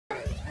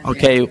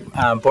Okay,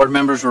 board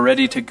members, we're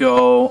ready to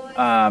go.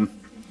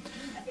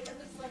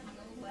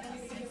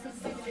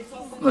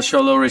 Let's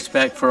show a little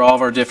respect for all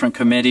of our different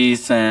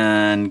committees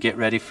and get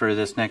ready for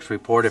this next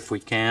report if we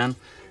can.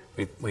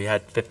 We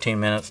had 15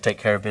 minutes to take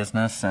care of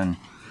business and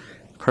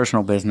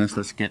personal business.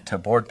 Let's get to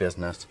board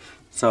business.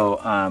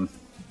 So,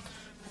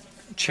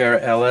 Chair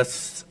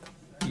Ellis,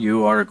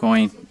 you are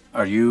going,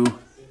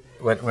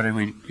 what are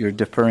we, you're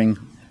deferring?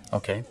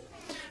 Okay.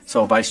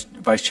 So Vice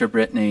Chair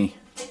Brittany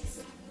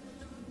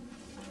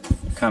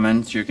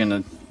Cummins, you're going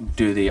to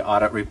do the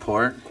audit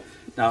report.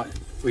 Now,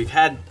 we've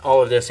had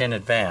all of this in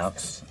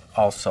advance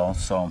also,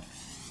 so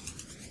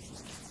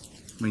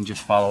we can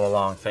just follow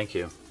along. Thank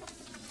you.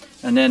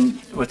 And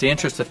then, with the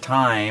interest of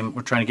time,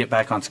 we're trying to get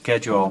back on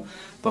schedule.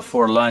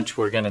 Before lunch,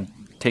 we're going to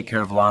take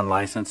care of lawn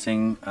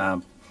licensing.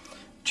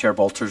 Chair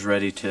Bolter's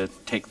ready to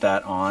take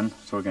that on,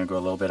 so we're going to go a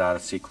little bit out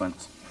of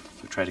sequence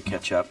to try to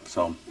catch up.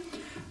 So,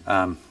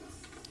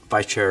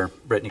 Vice Chair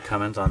Brittany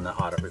Cummins on the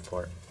audit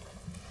report.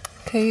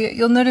 Okay,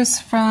 you'll notice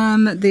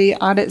from the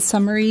audit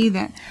summary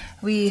that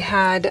we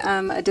had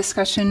a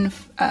discussion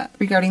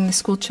regarding the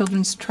School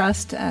Children's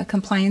Trust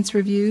compliance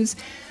reviews,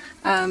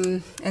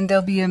 and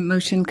there'll be a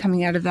motion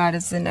coming out of that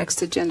as the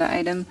next agenda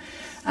item.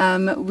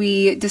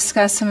 We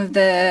discussed some of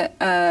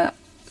the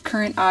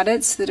current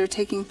audits that are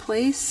taking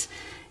place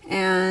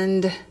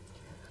and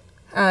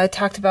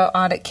talked about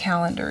audit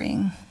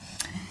calendaring.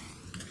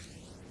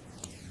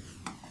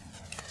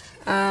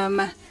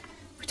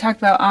 We talked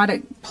about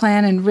audit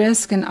plan and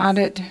risk and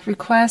audit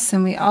requests,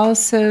 and we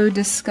also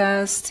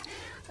discussed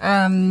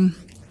the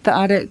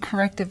audit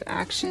corrective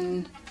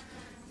action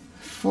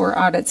for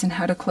audits and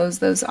how to close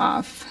those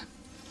off.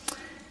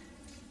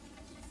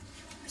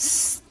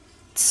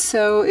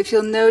 So if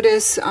you'll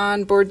notice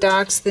on board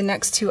docs, the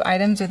next two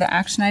items are the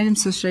action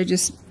items. So should I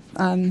just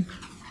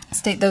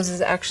state those as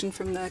action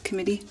from the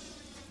committee?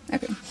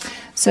 Okay.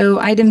 So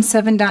item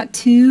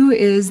 7.2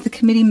 is the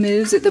committee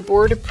moves that the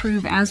board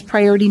approve as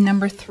priority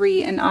number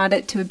 3 an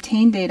audit to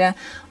obtain data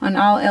on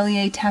all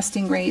LEA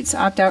testing rates,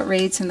 opt-out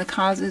rates, and the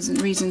causes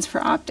and reasons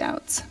for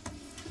opt-outs.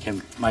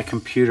 Okay, my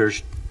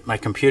computer's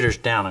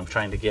down. I'm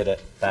trying to get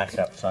it back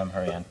up, so I'm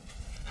hurrying.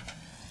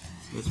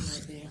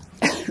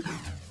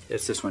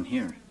 It's this one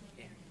here.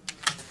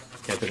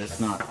 Okay, but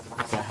it's not.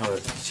 Is that how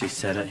she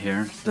said it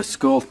here? The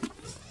school.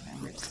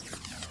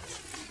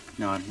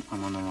 No,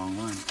 I'm on the wrong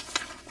one.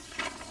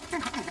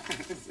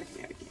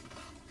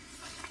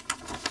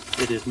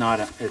 It is not.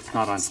 It's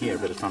not on here,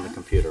 but it's on the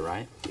computer,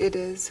 right? It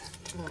is.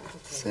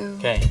 So.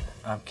 Okay,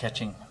 I'm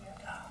catching.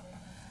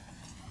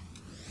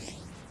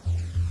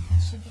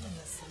 Should be in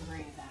the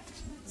summary of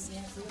actions.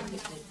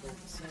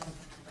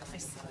 I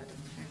saw it.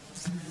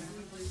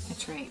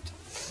 That's right.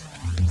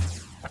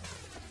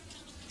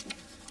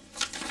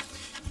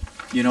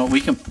 You know,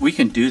 we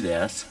can do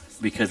this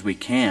because we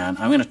can.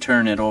 I'm going to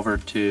turn it over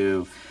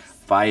to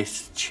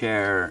Vice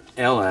Chair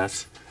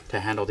Ellis to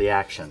handle the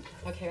action.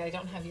 Okay, I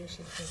don't have your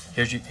sheet.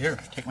 Here,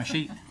 take my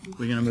sheet.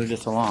 We're going to move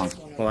this along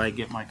while I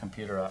get my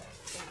computer up.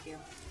 Thank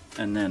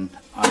you. And then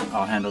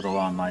I'll handle the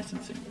lawn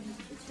licensing.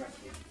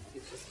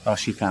 Oh,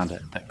 she found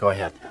it. Go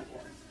ahead.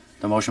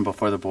 The motion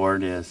before the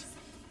board is?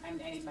 I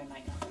need my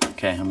mic.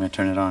 Okay, I'm going to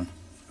turn it on.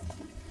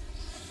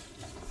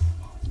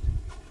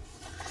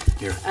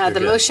 The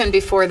motion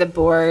before the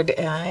board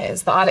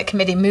is the audit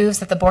committee moves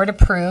that the board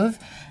approve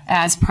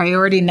as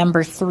priority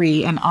number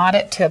 3 an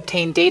audit to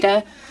obtain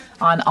data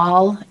on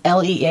all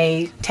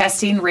LEA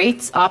testing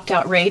rates,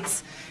 opt-out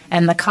rates,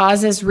 and the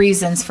causes,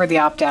 reasons for the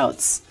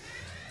opt-outs.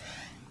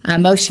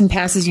 Motion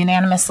passes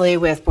unanimously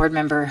with board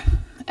member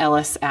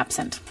Ellis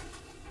absent.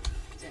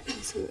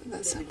 So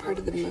that's not part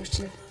of the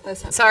motion.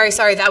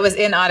 Sorry, that was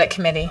in audit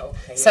committee.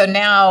 So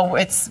now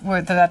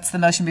that's the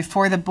motion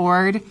before the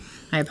board.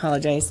 I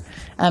apologize.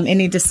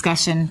 Any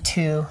discussion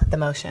to the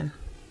motion?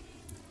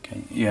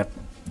 Okay, you have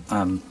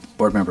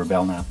board member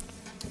Belknap.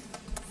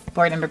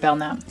 Board member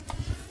Belknap.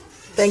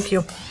 Thank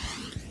you.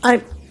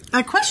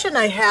 A question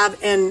I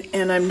have,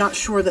 and I'm not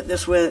sure that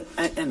this was,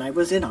 and I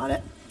was in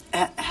audit,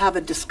 have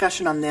a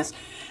discussion on this.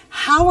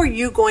 How are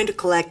you going to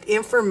collect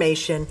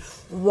information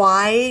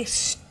why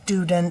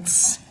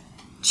students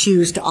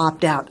choose to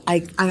opt out?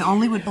 I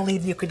only would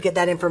believe you could get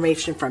that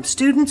information from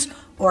students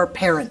or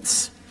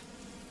parents.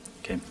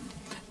 Okay.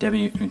 Debbie,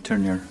 you can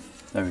turn your,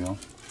 there we go.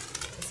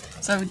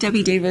 So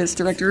Debbie Davis,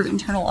 Director of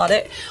Internal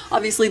Audit.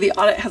 Obviously the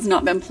audit has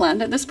not been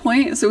planned at this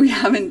point, so we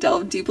haven't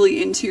delved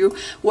deeply into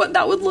what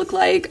that would look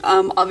like.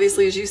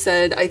 Obviously, as you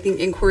said, I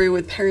think inquiry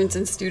with parents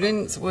and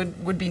students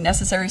would be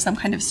necessary. Some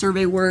kind of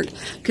survey work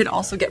could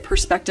also get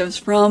perspectives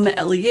from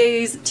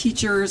LEAs,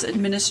 teachers,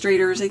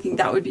 administrators. I think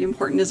that would be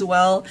important as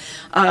well.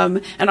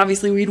 And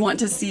obviously we'd want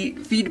to see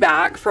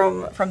feedback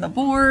from the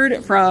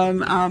board,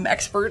 from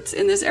experts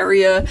in this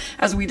area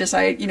as we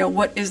decide,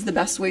 what is the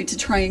best way to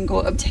try and go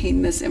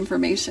obtain this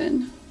information.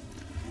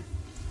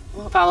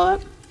 Follow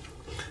up.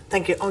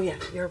 Thank you. Oh yeah,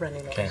 you're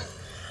running it. Okay.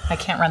 I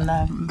can't run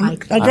the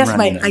mic.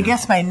 I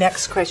guess my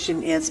next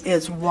question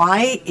is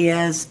why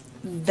is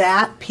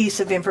that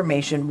piece of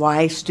information,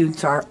 why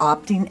students are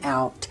opting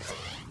out,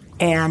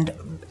 and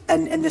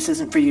this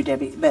isn't for you,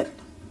 Debbie, but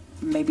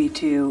maybe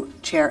to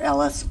Chair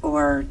Ellis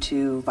or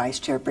to Vice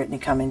Chair Brittany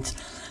Cummings,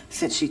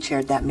 since she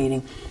chaired that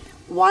meeting.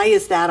 Why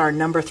is that our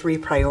number 3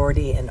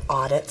 priority in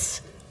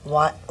audits?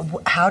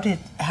 How did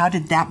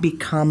that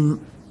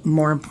become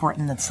more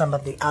important than some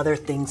of the other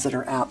things that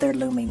are out there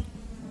looming?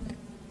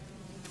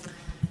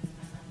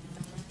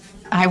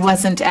 I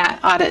wasn't at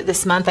audit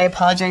this month. I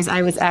apologize.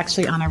 I was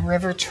actually on a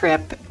river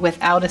trip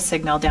without a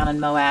signal down in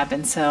Moab,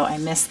 and so I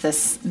missed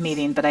this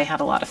meeting, but I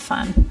had a lot of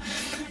fun.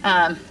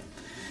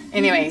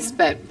 Anyways,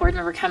 but Board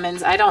Member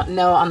Cummins, I don't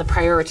know on the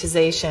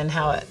prioritization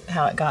how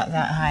it got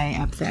that high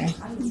up there.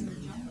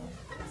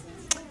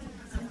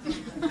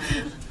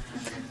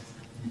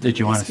 Did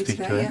you want to speak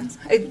to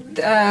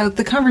it?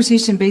 The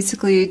conversation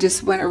basically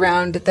just went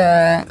around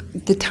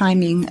the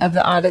timing of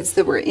the audits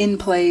that were in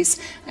place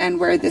and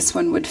where this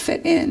one would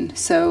fit in.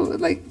 So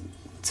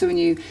when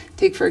you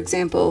take, for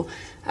example,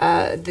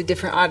 the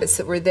different audits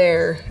that were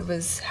there, it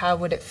was how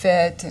would it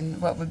fit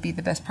and what would be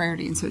the best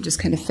priority, and so it just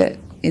kind of fit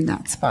in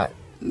that spot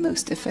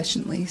most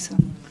efficiently. So.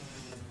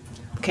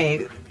 Okay,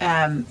 do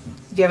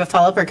you have a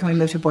follow-up, or can we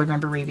move to Board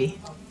Member Reeby?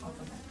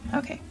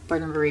 Okay,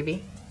 Board Member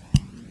Reeby.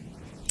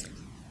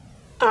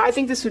 I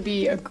think this would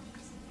be a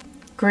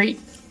great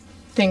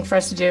thing for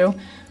us to do.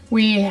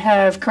 We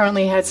have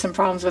currently had some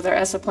problems with our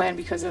ESSA plan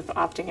because of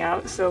opting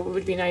out, so it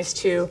would be nice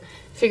to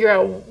figure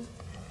out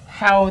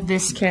how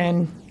this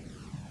can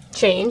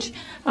change.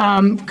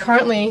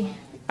 Currently,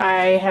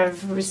 I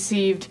have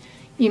received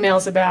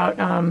emails about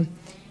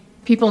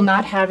people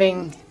not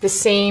having the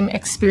same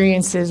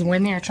experiences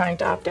when they're trying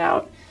to opt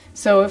out.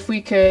 So if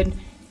we could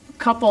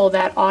couple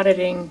that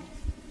auditing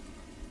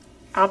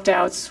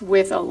opt-outs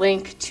with a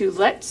link to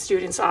let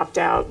students opt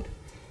out,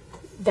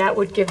 that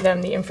would give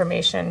them the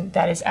information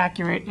that is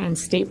accurate and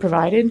state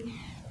provided,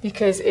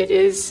 because it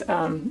is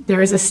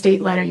there is a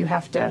state letter you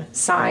have to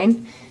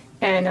sign,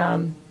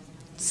 and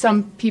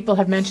some people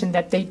have mentioned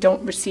that they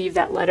don't receive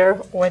that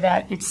letter or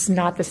that it's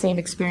not the same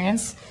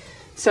experience.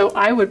 So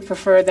I would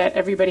prefer that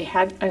everybody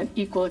had an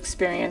equal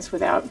experience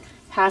without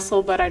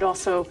hassle, but I'd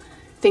also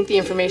think the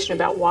information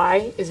about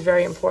why is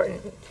very important,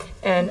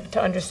 and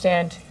to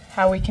understand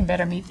how we can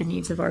better meet the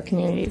needs of our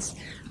communities.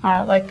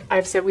 Like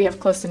I've said, we have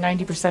close to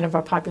 90% of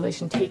our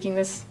population taking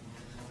this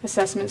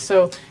assessment,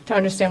 so to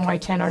understand why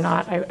 10 are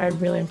not, I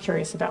really am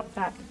curious about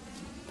that.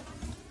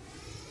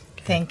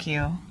 Thank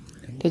you.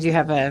 Did you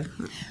have a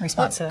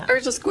response to that? I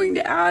was just going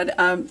to add,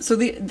 so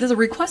the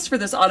request for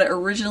this audit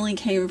originally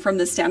came from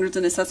the Standards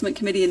and Assessment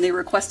Committee, and they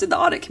requested the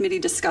Audit Committee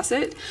discuss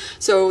it.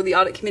 So the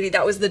Audit Committee,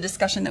 that was the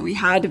discussion that we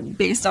had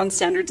based on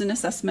Standards and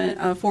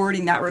Assessment,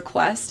 forwarding that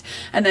request.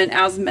 And then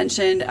as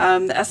mentioned,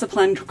 the ESSA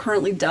plan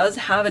currently does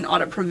have an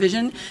audit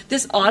provision.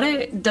 This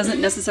audit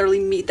doesn't necessarily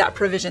meet that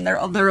provision. They're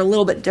a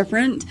little bit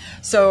different.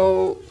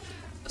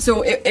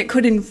 So it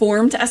could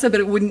inform to ESSA, but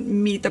it wouldn't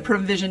meet the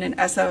provision in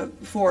ESSA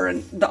for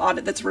the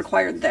audit that's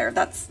required there.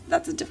 That's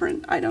a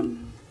different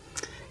item.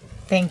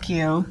 Thank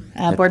you.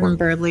 Board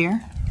Member Lear.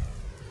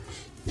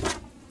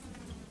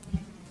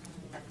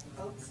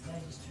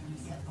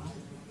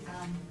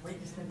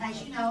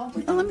 As you know,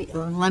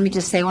 let me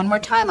just say one more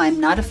time, I'm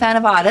not a fan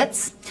of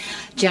audits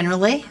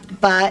generally,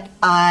 but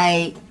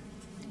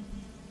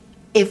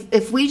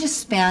if we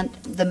just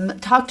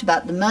talked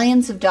about the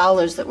millions of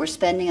dollars that we're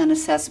spending on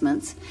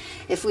assessments,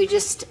 if we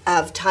just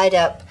have tied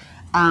up,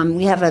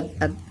 we have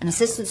an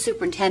assistant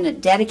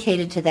superintendent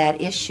dedicated to that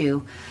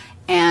issue,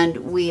 and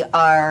we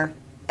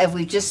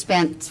just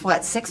spent,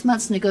 6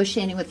 months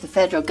negotiating with the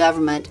federal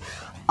government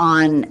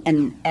on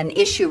an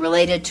issue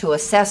related to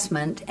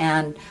assessment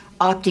and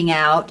opting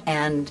out,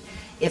 and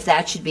if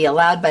that should be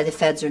allowed by the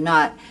feds or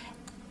not.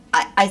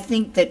 I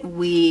think that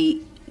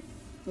we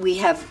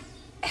have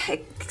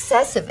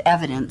excessive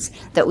evidence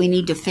that we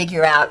need to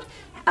figure out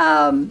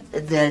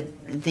the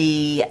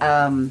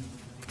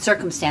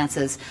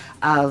circumstances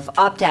of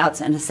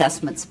opt-outs and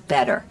assessments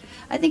better.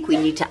 I think we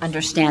need to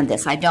understand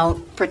this. I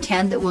don't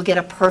pretend that we'll get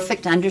a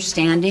perfect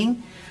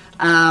understanding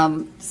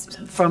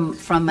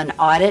from an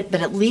audit,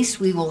 but at least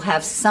we will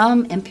have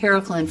some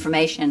empirical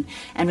information,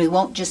 and we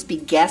won't just be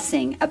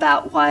guessing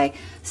about why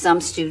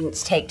some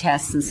students take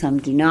tests and some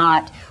do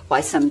not, why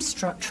some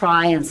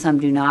try and some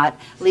do not.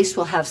 At least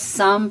we'll have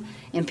some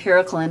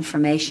empirical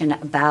information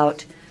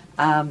about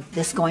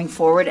this going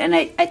forward, and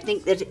I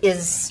think that it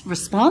is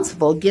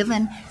responsible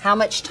given how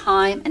much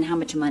time and how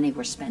much money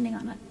we're spending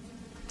on it.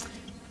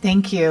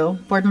 Thank you.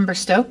 Board Member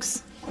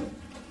Stokes?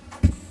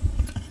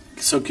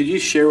 So could you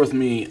share with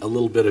me a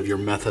little bit of your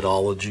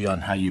methodology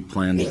on how you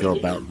plan to go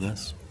about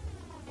this?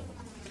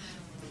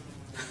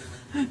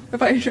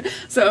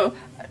 So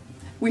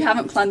we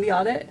haven't planned the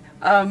audit.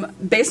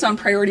 Based on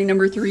priority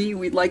number 3,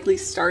 we'd likely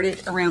start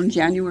it around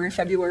January,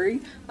 February.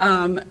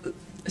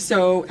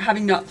 So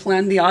having not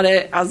planned the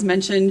audit, as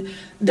mentioned,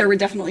 there would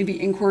definitely be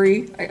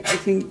inquiry. I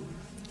think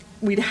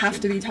we'd have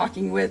to be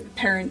talking with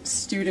parents,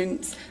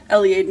 students,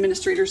 LEA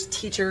administrators,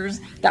 teachers.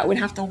 That would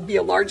have to be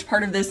a large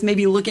part of this,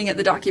 maybe looking at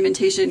the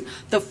documentation,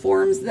 the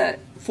forms that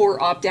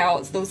for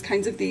opt-outs, those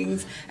kinds of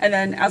things. And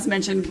then, as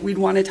mentioned, we'd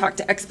want to talk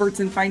to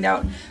experts and find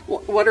out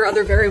what are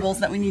other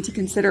variables that we need to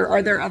consider.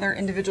 Are there other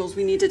individuals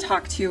we need to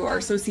talk to, our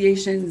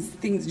associations,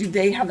 things, do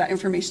they have that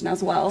information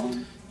as well?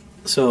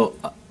 So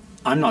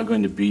I'm not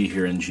going to be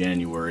here in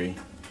January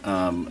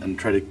and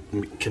try to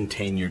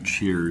contain your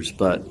cheers,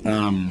 but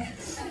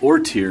or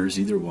tears,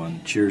 either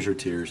one, cheers or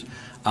tears.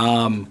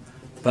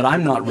 But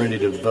I'm not ready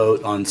to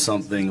vote on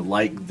something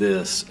like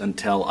this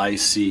until I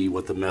see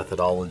what the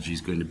methodology is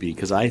going to be,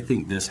 because I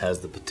think this has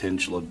the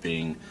potential of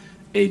being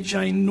a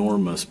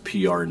ginormous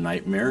PR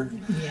nightmare.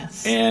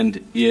 Yes.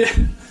 And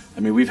I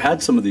mean, we've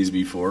had some of these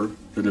before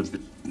that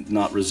have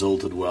not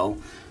resulted well.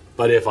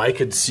 But if I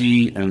could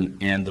see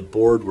and the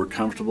board were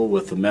comfortable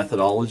with the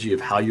methodology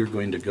of how you're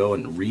going to go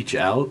and reach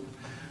out,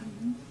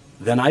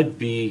 then I'd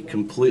be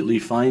completely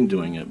fine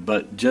doing it.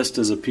 But just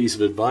as a piece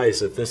of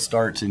advice, if this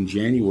starts in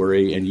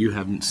January and you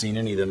haven't seen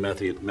any of the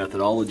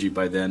methodology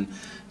by then,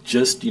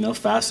 just,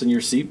 fasten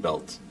your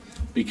seatbelts,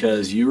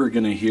 because you are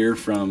going to hear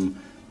from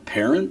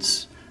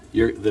parents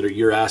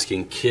you're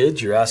asking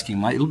kids, you're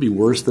asking it'll be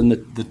worse than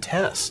the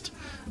test.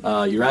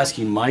 You're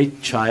asking my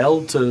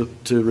child to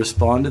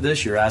respond to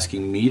this. You're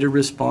asking me to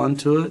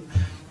respond to it.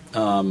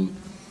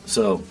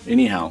 So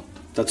anyhow,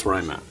 that's where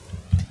I'm at.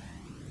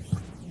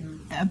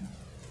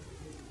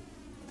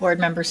 Board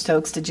Member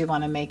Stokes, did you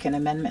want to make an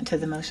amendment to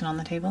the motion on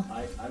the table?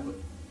 I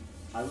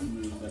would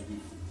move that you.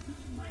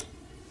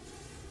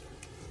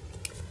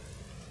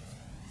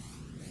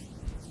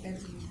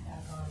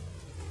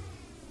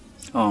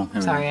 Oh,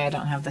 sorry, I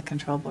don't have the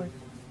control board.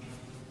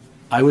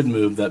 I would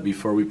move that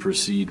before we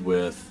proceed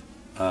with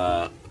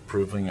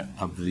approving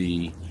of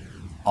the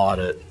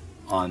audit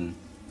on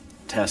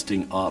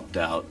testing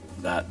opt-out,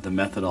 that the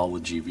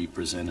methodology be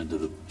presented to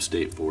the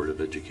State Board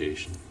of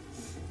Education.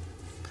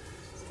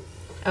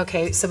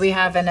 Okay, so we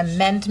have an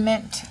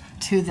amendment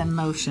to the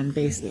motion,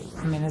 basically.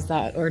 I mean, is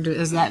that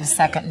a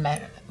second?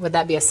 Would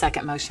that be a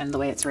second motion, the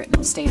way it's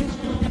written, stated?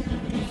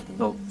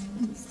 Well,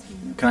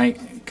 can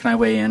I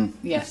weigh in?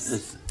 Yes.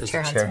 As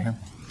Chair the chair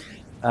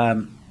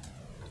here.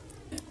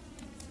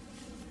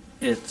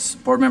 It's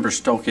Board Member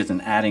Stoke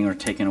isn't adding or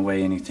taking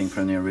away anything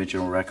from the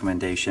original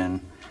recommendation,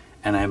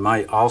 and I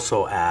might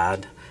also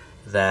add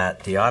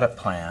that the audit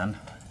plan.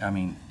 I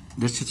mean,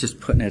 this is just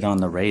putting it on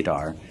the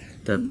radar.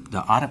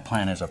 The audit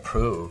plan is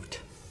approved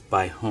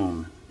by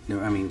whom?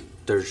 I mean,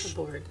 there's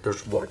board.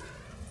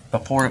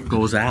 Before it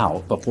goes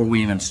out, before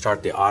we even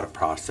start the audit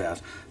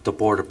process, the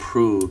board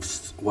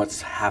approves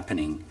what's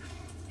happening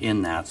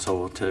in that.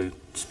 So to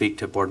speak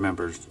to Board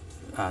Member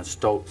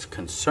Stokes'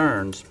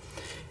 concerns,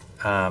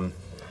 the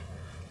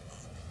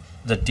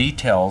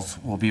details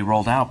will be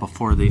rolled out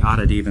before the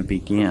audit even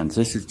begins.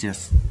 This is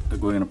just, we're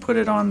going to put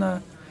it on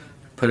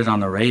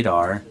the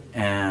radar,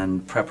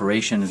 and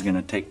preparation is going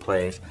to take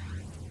place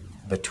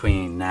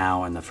between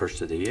now and the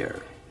first of the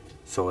year.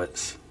 So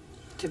it's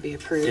to be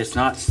approved. It's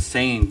not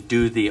saying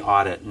do the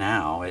audit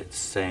now. It's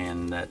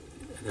saying that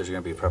there's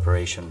going to be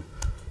preparation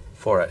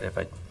for it. If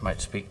I might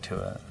speak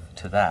to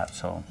that.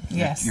 So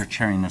yes, you're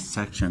chairing this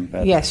section.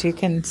 But yes, you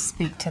can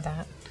speak to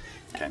that.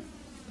 Okay.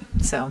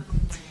 So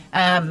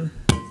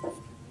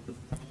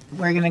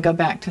we're going to go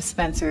back to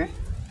Spencer.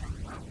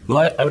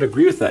 Well, I would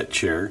agree with that,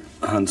 Chair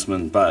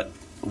Huntsman, but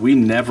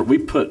we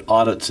put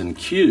audits in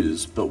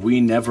queues, but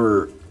we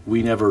never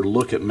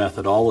look at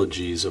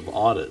methodologies of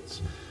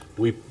audits.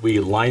 We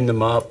line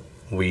them up,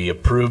 we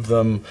approve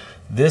them.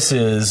 This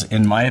is,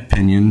 in my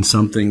opinion,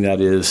 something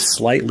that is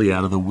slightly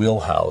out of the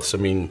wheelhouse. I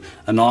mean,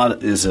 an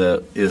audit is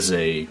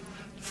a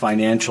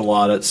financial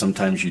audit.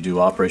 Sometimes you do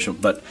operational,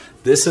 but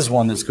this is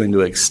one that's going to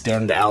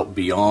extend out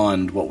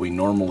beyond what we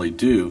normally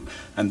do.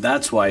 And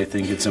that's why I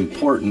think it's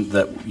important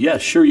that, yeah,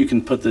 sure, you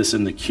can put this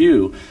in the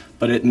queue,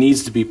 but it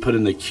needs to be put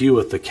in the queue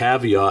with the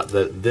caveat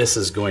that this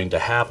is going to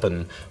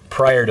happen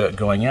prior to it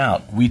going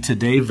out. We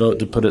today vote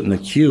to put it in the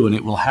queue, and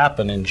it will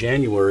happen in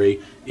January.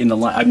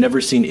 I've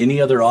never seen any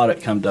other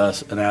audit come to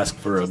us and ask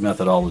for a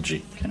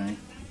methodology. Can I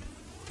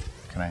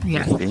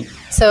yeah. speak?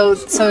 So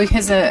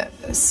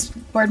his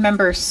Board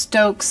Member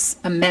Stokes'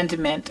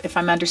 amendment, if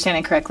I'm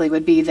understanding correctly,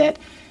 would be that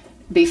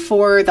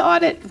before the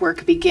audit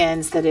work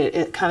begins, that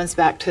it comes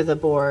back to the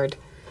board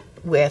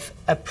with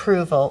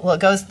approval. Well,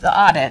 it goes to the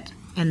audit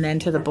and then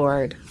to the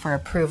board for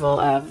approval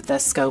of the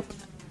scope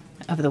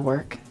of the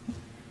work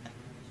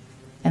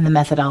and the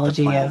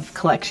methodology of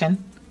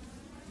collection.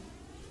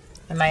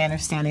 Am I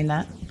understanding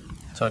that?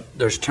 So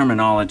there's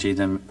terminology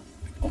then.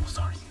 Oh,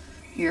 sorry.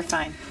 You're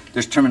fine.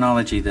 There's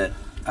terminology that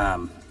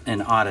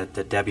in audit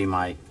that Debbie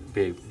might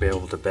be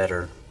able to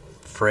better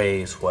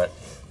phrase what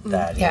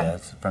that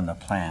is from the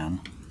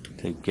plan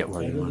to get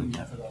where you want to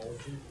get.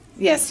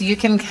 Yes, you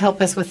can help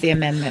us with the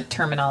amendment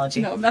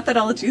terminology. No,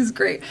 methodology is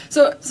great.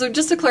 So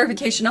just a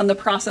clarification on the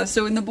process.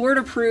 So when the board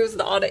approves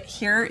the audit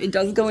here, it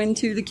does go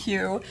into the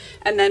queue.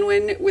 And then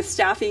when, with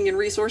staffing and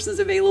resources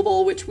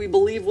available, which we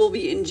believe will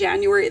be in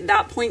January, at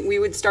that point we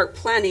would start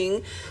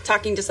planning,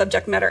 talking to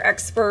subject matter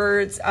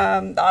experts,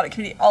 the audit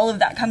committee, all of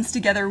that comes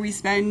together. We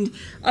spend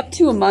up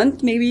to a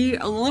month, maybe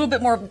a little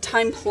bit more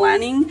time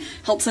planning,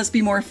 helps us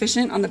be more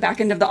efficient on the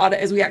back end of the audit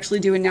as we actually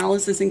do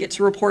analysis and get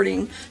to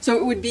reporting. So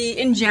it would be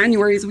in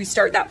January as we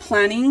start that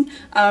planning,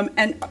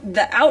 and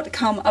the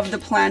outcome of the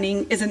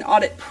planning is an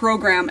audit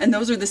program, and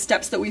those are the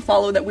steps that we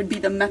follow that would be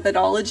the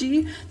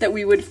methodology that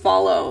we would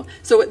follow.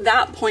 So at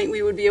that point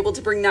we would be able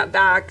to bring that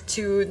back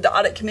to the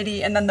audit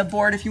committee, and then the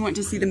board, if you want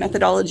to see the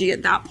methodology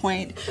at that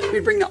point,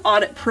 we'd bring the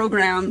audit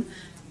program,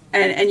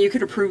 and you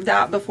could approve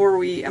that before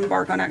we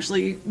embark on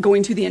actually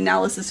going to the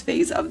analysis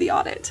phase of the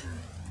audit.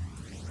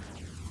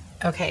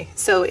 Okay,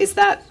 so is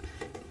that,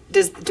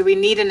 do we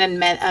need an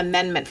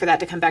amendment for that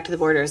to come back to the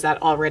board, or is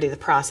that already the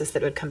process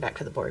that would come back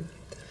to the board?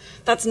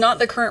 That's not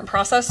the current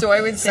process, so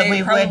I would say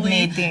we probably would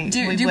need the,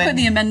 put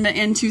the amendment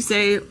in to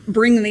say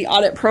bring the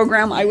audit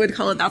program. I would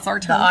call it, that's our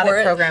term the for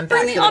audit it. Program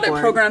bring back the to audit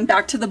board. program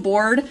back to the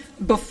board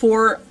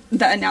before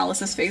the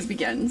analysis phase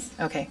begins.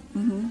 Okay.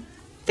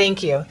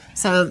 Thank you.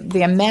 So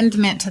the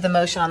amendment to the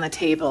motion on the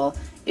table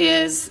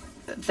is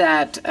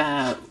that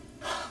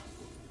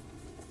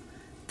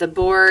the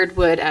board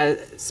would,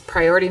 as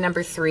priority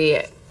number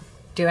 3,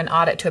 do an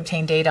audit to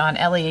obtain data on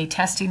LEA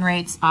testing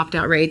rates,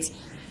 opt-out rates,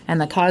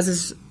 and the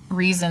causes,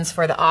 reasons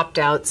for the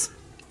opt-outs,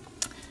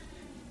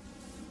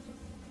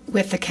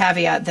 with the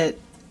caveat that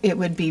it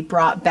would be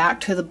brought back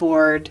to the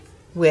board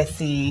with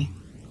the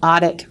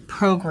audit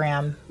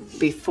program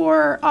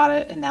before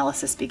audit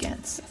analysis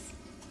begins.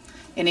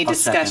 Any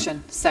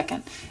discussion?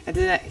 Second.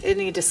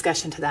 Any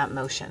discussion to that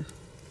motion?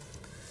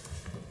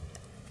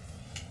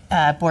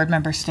 Board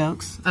Member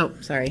Stokes? Oh,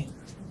 sorry.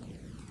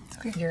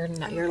 Your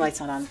light's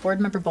not on.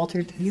 Board Member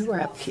Bolter, you were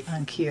up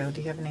on queue.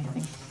 Do you have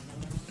anything?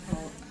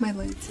 My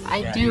lights.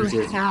 I do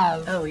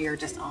have. Oh, you're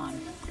just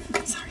on.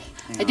 Sorry.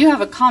 I do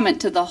have a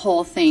comment to the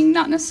whole thing,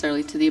 not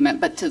necessarily to the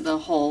amendment, but to the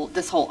whole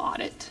this whole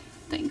audit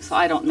thing. So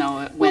I don't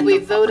know when. Well, we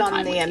the vote proper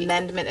on time the would be.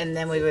 amendment, and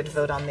then we would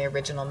vote on the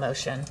original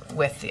motion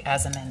with the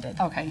as amended.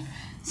 Okay.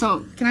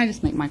 So can I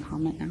just make my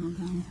comment now?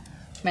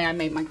 May I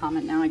make my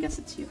comment now? I guess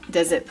it's you.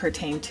 Does it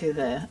pertain to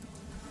the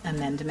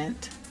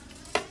amendment?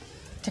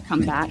 To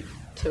come back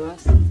to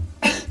us.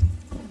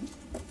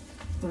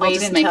 Wait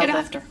just make until it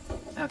after.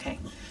 Okay.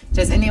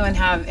 Does anyone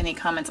have any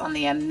comments on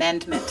the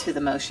amendment to the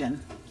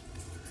motion?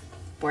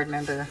 Board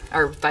Member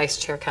or Vice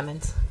Chair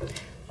Cummins?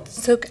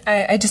 So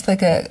I just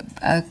like a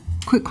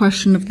quick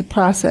question of the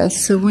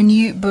process. So when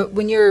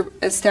you're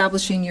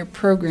establishing your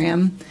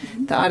program,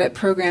 the audit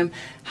program,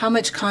 how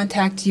much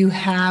contact do you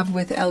have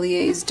with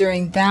LEAs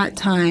during that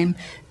time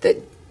that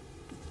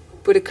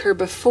would occur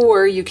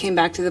before you came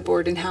back to the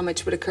board, and how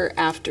much would occur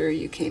after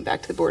you came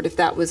back to the board, if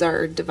that was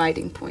our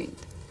dividing point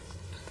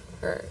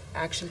or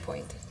action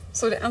point?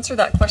 So to answer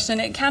that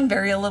question, it can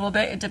vary a little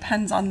bit. It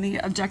depends on the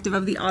objective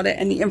of the audit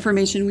and the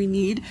information we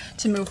need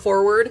to move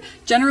forward.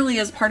 Generally,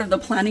 as part of the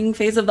planning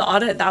phase of the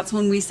audit, that's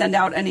when we send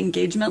out an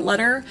engagement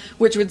letter,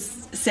 which would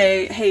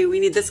say, hey, we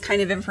need this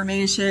kind of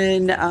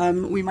information.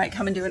 We might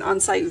come and do an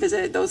on-site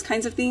visit, those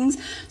kinds of things.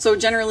 So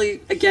generally,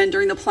 again,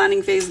 during the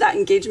planning phase, that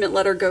engagement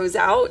letter goes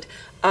out.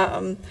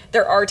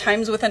 There are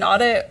times with an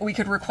audit we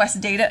could request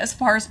data as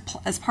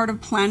part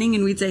of planning,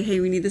 and we'd say, hey,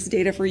 we need this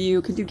data for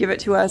you, could you give it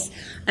to us?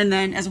 And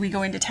then as we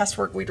go into test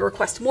work, we'd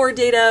request more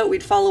data,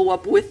 we'd follow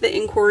up with the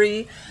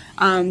inquiry.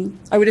 I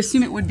would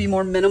assume it would be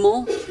more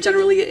minimal.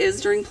 Generally it is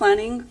during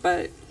planning,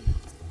 but.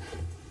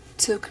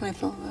 So can I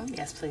follow up?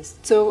 Yes, please.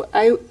 So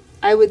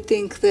I would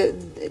think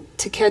that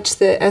to catch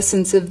the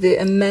essence of the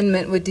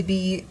amendment would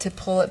be to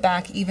pull it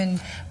back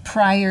even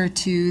prior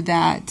to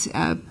that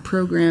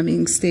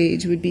programming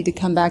stage, would be to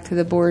come back to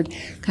the board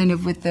kind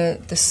of with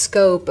the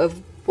scope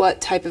of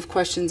what type of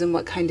questions and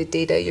what kind of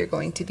data you're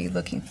going to be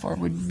looking for,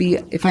 would be,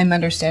 if I'm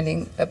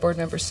understanding Board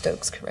Member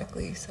Stokes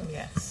correctly. So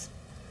Yes.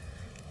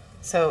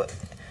 So,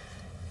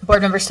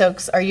 Board Member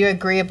Stokes, are you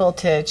agreeable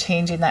to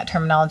changing that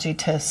terminology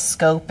to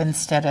scope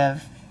instead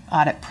of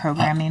audit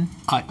programming?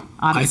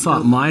 I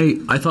thought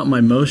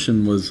my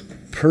motion was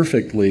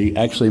perfectly,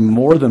 actually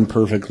more than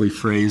perfectly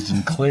phrased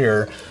and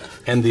clear,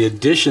 and the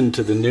addition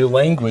to the new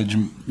language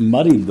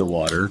muddied the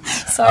water.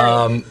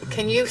 Sorry.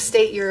 Can you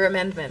state your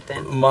amendment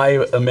then?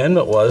 My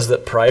amendment was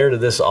that prior to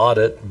this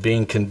audit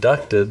being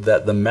conducted,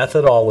 that the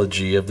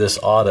methodology of this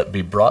audit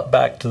be brought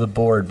back to the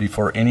board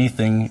before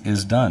anything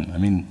is done. I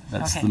mean,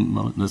 that's Okay.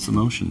 that's the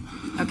motion.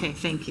 Okay,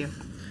 thank you.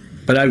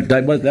 But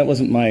that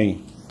wasn't my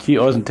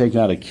cue. I wasn't taking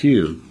out a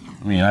cue.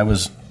 I mean, I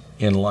was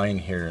in line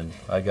here, and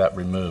I got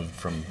removed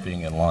from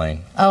being in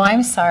line. Oh,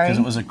 I'm sorry. Because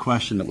it was a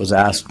question that was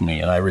asked me,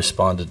 and I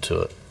responded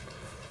to it.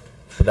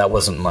 But that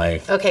wasn't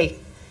my... Okay.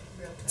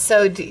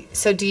 So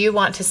do you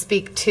want to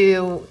speak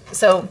to,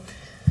 so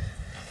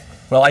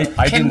Well, I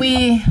can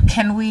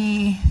didn't...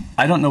 we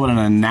I don't know what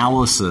an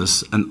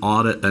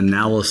audit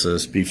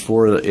analysis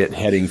before it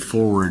heading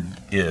forward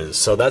is.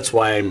 So that's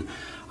why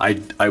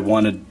I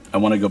want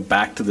to go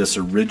back to this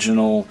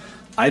original.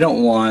 I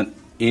don't want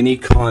any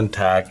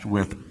contact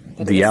with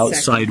the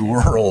outside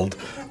world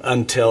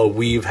until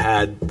we've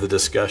had the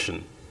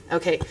discussion.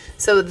 Okay,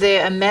 so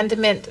the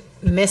amendment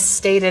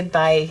misstated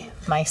by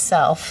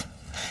myself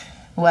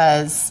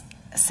was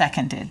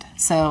seconded.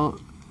 So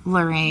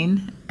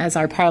Lorraine, as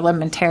our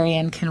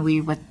parliamentarian, can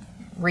we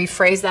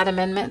rephrase that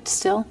amendment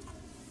still?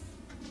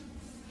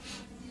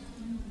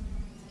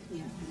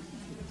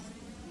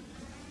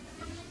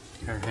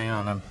 Here, hang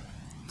on, I'm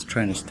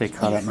trying to stay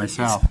caught up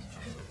myself.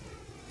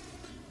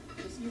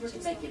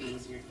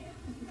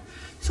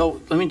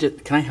 So let me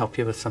can I help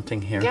you with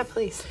something here? Yeah,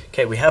 please.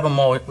 Okay, we have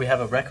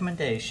a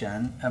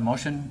recommendation, a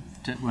motion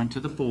went to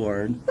the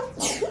board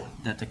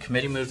that the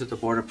committee moves that the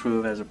board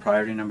approve as a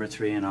priority number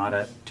 3 an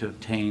audit to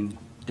obtain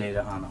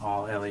data on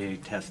all LEA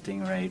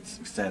testing rates,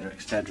 et cetera,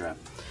 et cetera.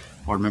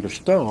 Board member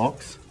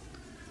Stokes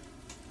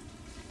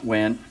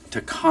went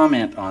to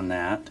comment on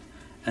that,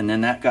 and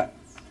then that got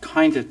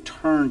kind of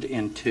turned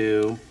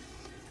into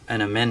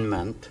an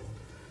amendment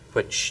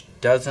which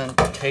doesn't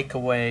take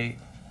away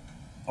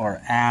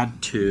or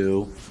add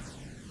to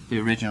the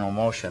original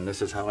motion.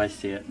 This is how I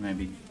see it.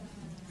 Maybe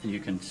you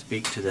can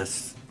speak to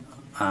this,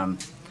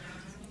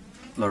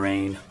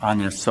 Lorraine, on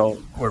this.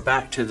 So we're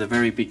back to the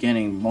very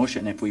beginning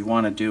motion. If we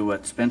want to do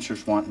what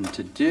Spencer's wanting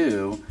to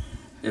do,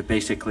 it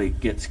basically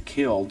gets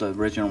killed. The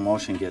original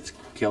motion gets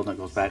killed and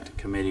it goes back to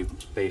committee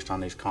based on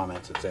these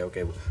comments and say,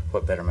 okay,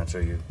 what betterments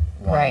are you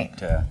wanting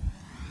to?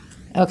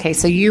 Okay,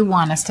 so you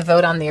want us to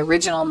vote on the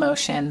original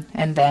motion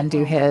and then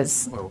do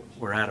his.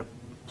 We're at a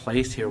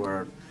place here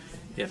where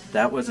if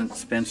that wasn't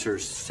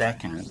Spencer's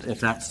second, if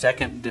that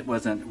second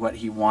wasn't what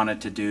he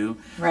wanted to do,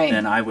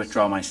 then I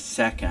withdraw my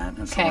second,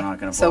 and so we're not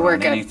going to vote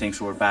on anything.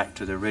 So we're back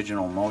to the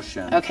original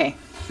motion. Okay.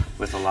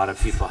 With a lot of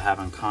people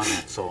having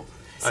comments. So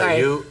Sorry. Are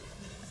you?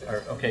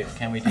 Okay,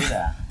 can we do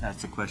that?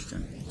 That's the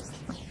question.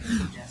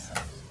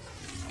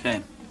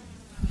 Okay,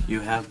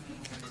 you're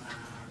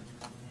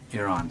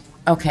on.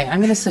 Okay, I'm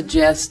going to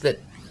suggest that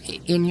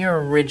in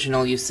your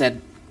original you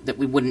said that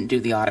we wouldn't do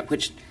the audit,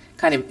 which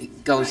kind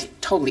of goes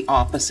totally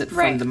opposite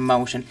from the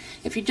motion.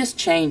 If you just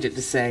change it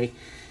to say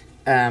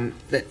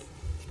that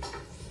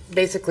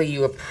basically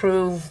you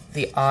approve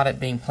the audit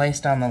being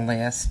placed on the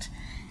list,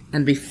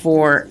 and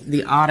before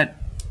the audit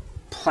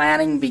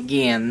planning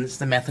begins,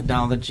 the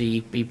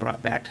methodology be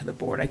brought back to the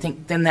board. I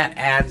think then that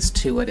adds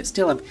to it. It's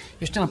still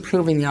you're still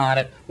approving the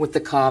audit with the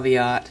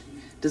caveat.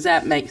 Is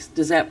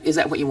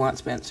that what you want,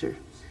 Spencer?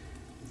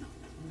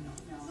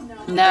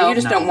 No. You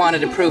just don't want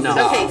it approved.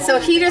 No. Okay, so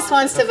he just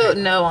wants to vote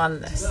no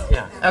on this.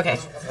 Yeah. Okay.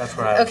 That's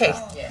what I. Okay.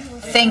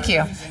 Thank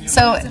you.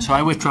 So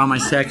I withdraw my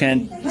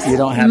second. You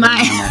don't have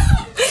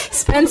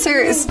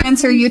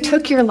Spencer, you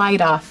took your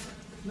light off.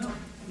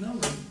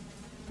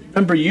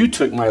 Remember, you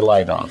took my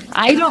light off.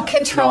 I don't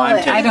control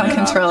it. I don't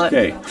control it.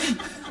 Okay.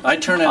 I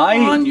turn it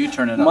on, you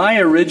turn it off. My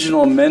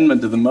original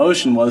amendment to the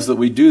motion was that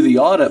we do the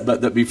audit,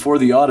 but that before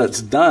the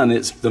audit's done,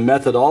 the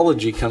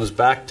methodology comes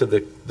back to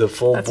the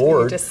full That's board.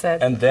 what you just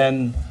said. And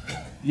then,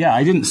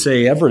 I didn't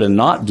say ever to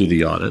not do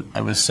the audit.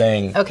 I was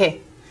saying. Okay.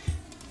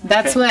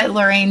 That's what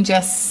Lorraine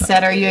just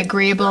said. Are you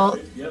agreeable?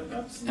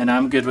 And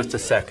I'm good with the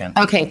second.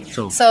 Okay.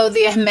 So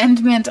the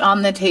amendment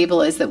on the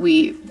table is that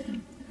we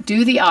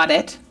do the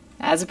audit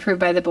as approved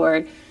by the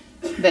board,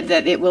 but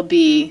that it will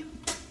be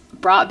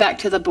brought back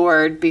to the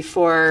board with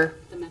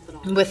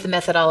the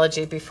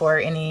methodology before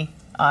any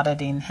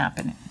auditing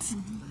happens.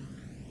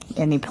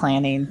 Any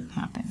planning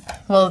happens.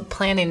 Well,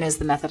 planning is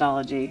the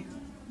methodology.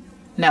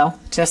 No,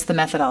 just the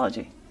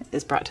methodology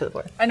is brought to the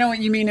board. I know what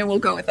you mean, and we'll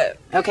go with it.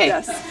 Okay.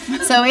 Yes.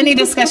 So any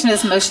discussion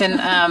of this motion,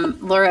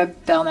 Laura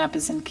Belknap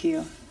is in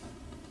queue.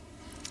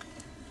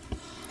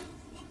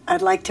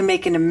 I'd like to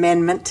make an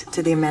amendment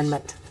to the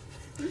amendment,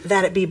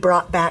 that it be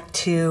brought back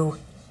to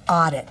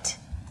audit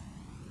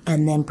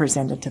and then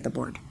presented to the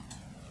board.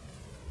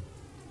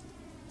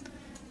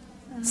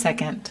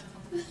 Second.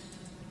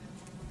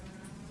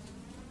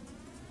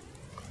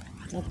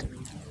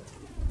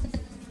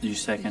 You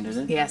seconded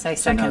it? Yes, I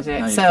seconded now it.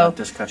 you've So got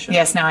discussion.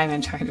 yes, now I'm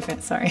in charge of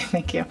it. Sorry,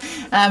 thank you.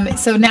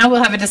 So now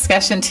we'll have a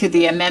discussion to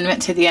the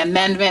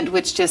amendment,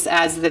 which just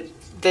adds that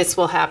this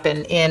will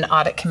happen in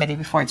audit committee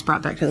before it's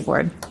brought back to the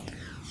board.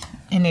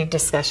 Any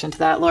discussion to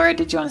that? Laura,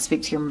 did you want to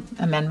speak to your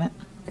amendment?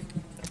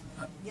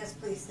 Yes,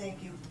 please.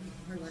 Thank you.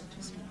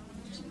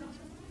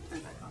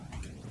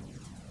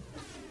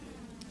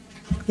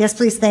 Yes,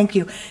 please. Thank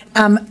you.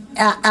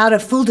 Out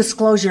of full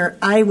disclosure,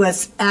 I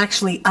was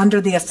actually under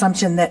the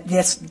assumption that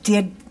this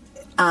did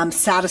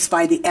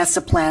satisfy the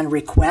ESSA plan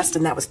request,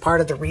 and that was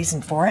part of the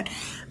reason for it.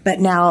 But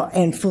now,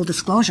 in full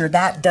disclosure,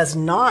 that does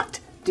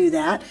not do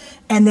that.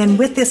 And then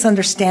with this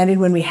understanding,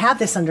 when we have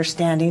this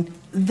understanding,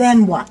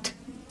 then what?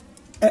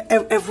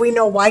 If we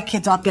know why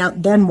kids opt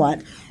out, then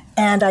what?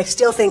 And I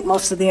still think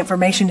most of the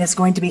information is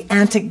going to be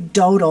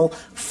anecdotal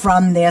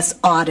from this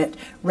audit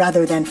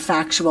rather than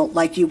factual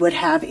like you would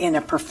have in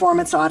a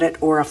performance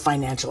audit or a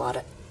financial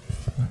audit.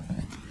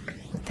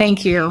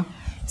 Thank you.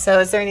 So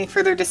is there any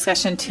further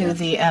discussion to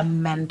the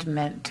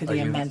amendment,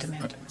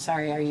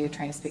 Sorry, are you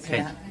trying to speak to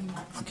that?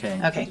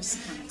 Okay. Okay.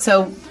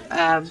 So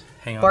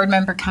Hang on. Board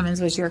Member Cummins,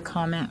 was your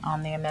comment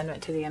on the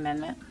amendment to the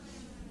amendment?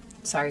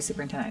 Sorry,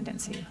 Superintendent, I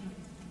didn't see you.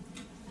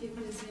 It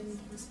was in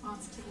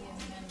response to the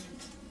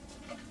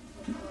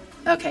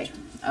amendment. Okay.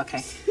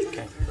 Okay.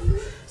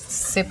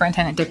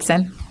 Superintendent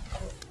Dixon.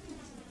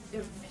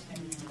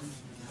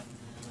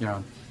 You're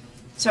on.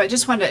 So I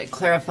just wanted to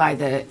clarify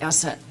the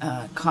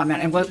ESSA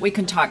comment, and we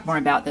can talk more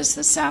about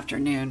this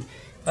afternoon,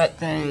 but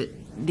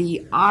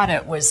the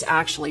audit was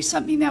actually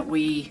something that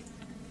we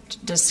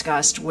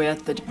discussed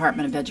with the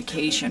Department of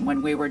Education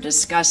when we were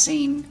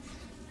discussing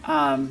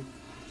our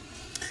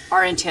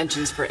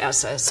intentions for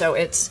ESSA. So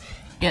it's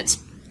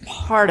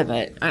part of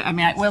it. I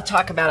mean, we'll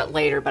talk about it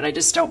later, but I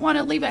just don't want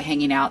to leave it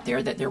hanging out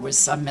there that there was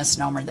some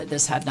misnomer that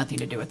this had nothing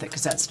to do with it,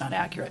 because that's not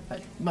accurate,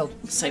 but we'll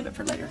save it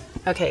for later.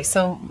 Okay,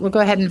 so we'll go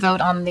ahead and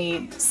vote on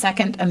the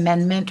second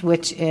amendment,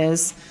 which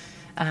is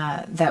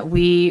that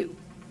we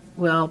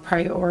will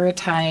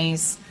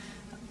prioritize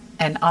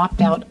an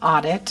opt-out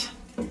audit.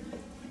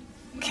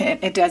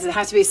 It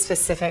have to be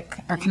specific,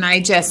 or can I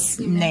just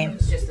name?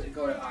 That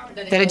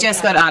it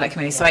just go to audit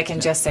committee, so I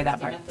can just say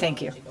that part.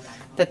 Thank you.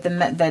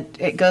 That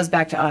it goes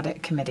back to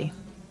audit committee.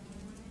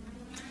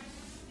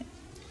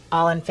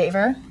 All in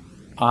favor?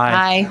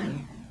 Aye.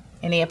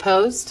 Any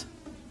opposed?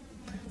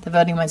 The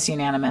voting was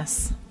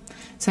unanimous.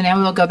 So now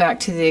we will go back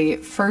to the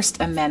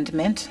first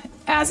amendment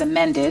as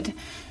amended,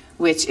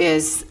 which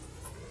is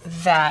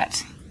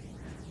that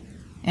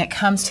it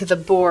comes to the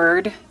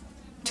board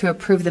to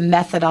approve the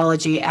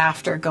methodology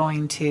after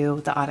going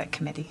to the audit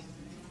committee.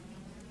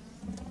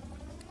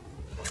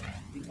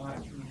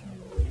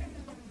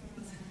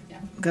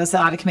 Goes to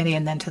the audit committee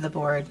and then to the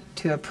board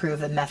to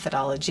approve the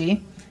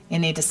methodology.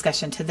 Any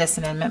discussion to this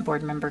amendment,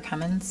 Board Member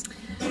Cummins?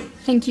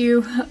 Thank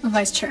you,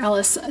 Vice Chair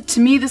Ellis. To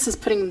me, this is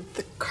putting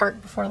the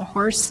cart before the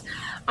horse.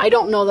 I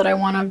don't know that I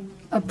want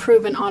to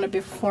approve an audit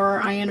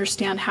before I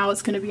understand how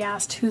it's going to be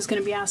asked, who's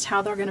going to be asked,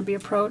 how they're going to be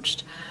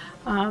approached.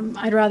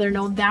 I'd rather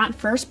know that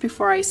first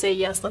before I say,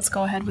 yes, let's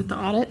go ahead with the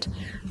audit.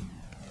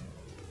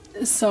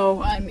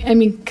 So, I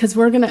mean, because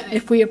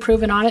if we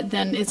approve an audit,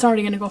 then it's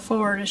already going to go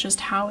forward. It's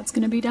just how it's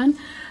going to be done.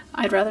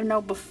 I'd rather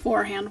know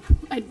beforehand.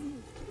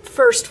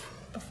 First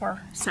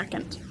before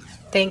second.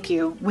 Thank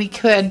you. We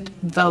could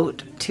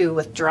vote to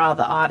withdraw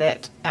the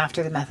audit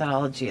after the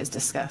methodology is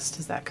discussed.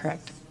 Is that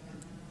correct?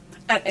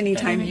 At any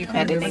time you can.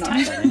 At any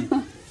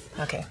time.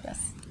 Okay.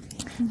 Yes.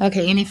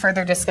 Okay, any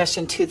further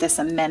discussion to this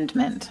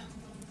amendment?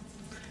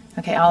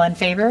 Okay, all in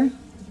favor?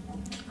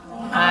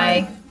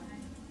 Aye.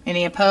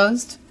 Any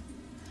opposed?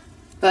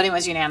 Voting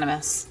was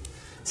unanimous.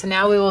 So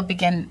now we will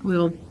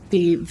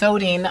be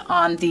voting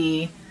on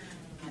the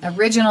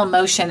original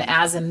motion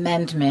as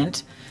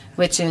amendment,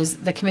 which is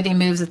the committee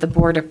moves that the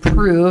board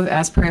approve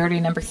as priority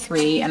number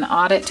 3 an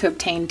audit to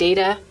obtain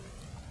data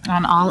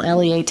on all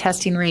LEA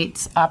testing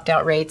rates,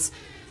 opt-out rates,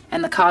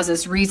 and the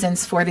causes,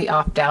 reasons for the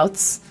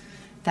opt-outs.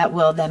 That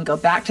will then go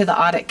back to the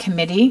audit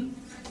committee,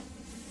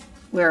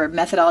 where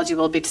methodology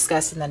will be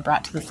discussed and then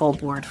brought to the full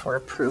board for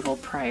approval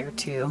prior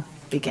to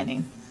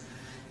beginning.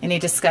 Any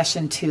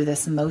discussion to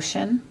this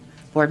motion?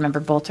 Board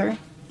Member Bolter?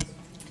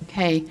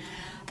 Okay.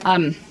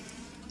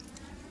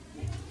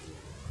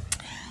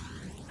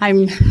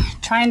 I'm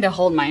trying to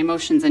hold my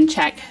emotions in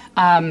check.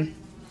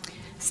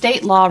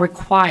 State law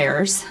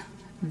requires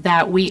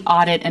that we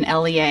audit an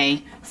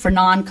LEA for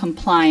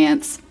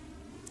non-compliance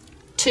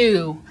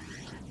to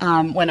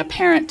when a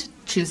parent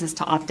chooses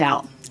to opt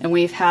out. And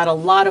we've had a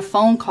lot of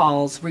phone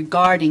calls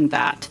regarding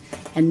that,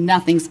 and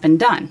nothing's been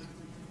done.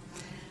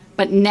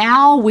 But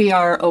now we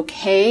are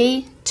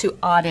okay to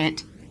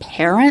audit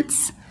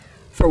parents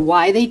for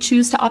why they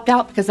choose to opt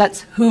out, because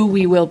that's who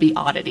we will be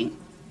auditing.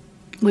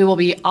 We will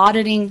be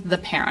auditing the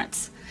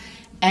parents.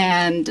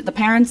 And the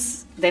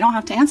parents, they don't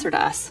have to answer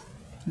to us.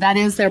 That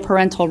is their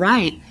parental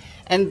right.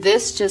 And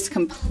this just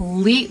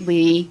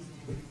completely,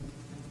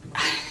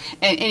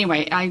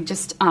 anyway, I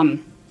just,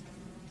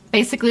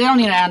 basically they don't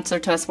need an answer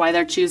to us why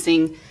they're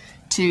choosing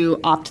to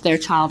opt their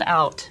child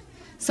out.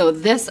 So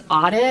this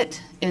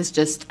audit is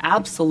just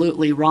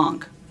absolutely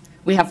wrong.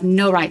 We have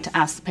no right to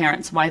ask the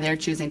parents why they're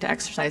choosing to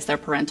exercise their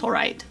parental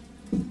right.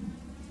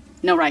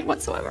 No right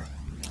whatsoever.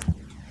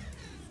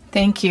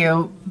 Thank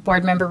you.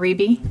 Board Member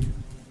Reby?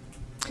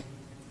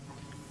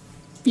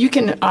 You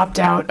can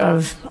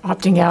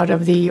opting out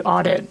of the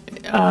audit.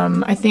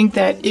 I think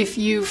that if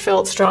you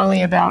felt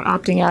strongly about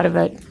opting out of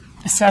an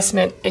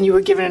assessment and you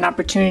were given an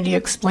opportunity to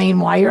explain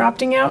why you're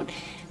opting out,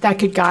 that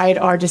could guide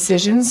our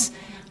decisions.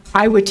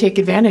 I would take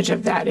advantage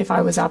of that if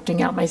I was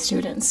opting out my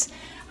students.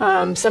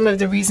 Some of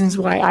the reasons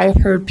why I've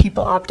heard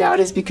people opt out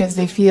is because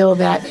they feel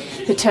that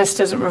the test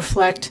doesn't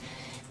reflect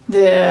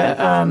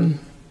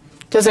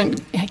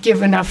doesn't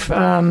give enough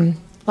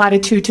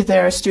latitude to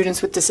their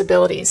students with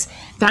disabilities.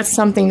 That's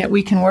something that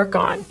we can work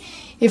on.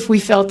 If we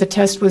felt the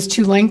test was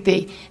too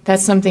lengthy,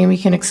 that's something we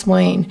can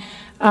explain.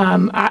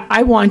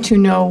 I want to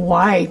know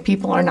why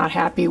people are not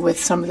happy with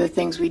some of the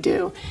things we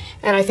do.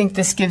 And I think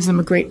this gives them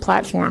a great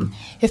platform.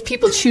 If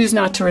people choose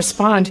not to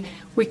respond,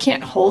 we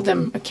can't hold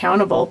them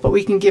accountable, but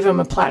we can give them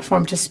a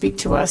platform to speak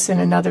to us in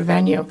another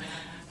venue.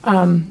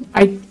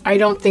 I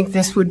don't think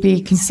this would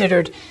be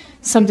considered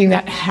something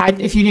that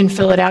if you didn't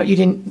fill it out,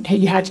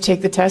 you had to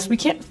take the test. We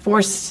can't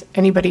force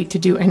anybody to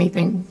do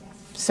anything.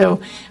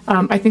 So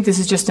I think this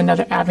is just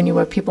another avenue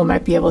where people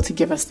might be able to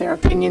give us their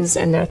opinions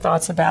and their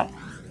thoughts about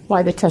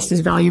why the test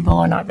is valuable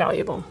or not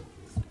valuable.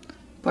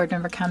 Board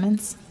Member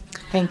Cummins?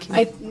 Thank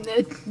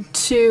you.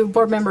 To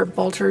Board Member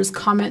Bolter's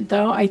comment,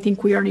 though, I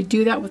think we already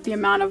do that with the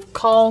amount of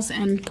calls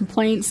and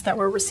complaints that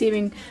we're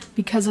receiving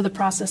because of the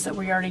process that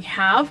we already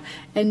have,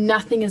 and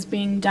nothing is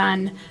being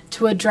done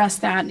to address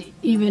that,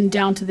 even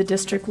down to the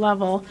district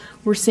level.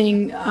 We're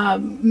seeing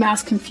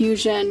mass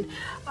confusion,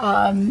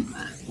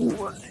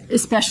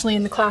 especially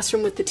in the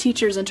classroom with the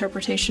teacher's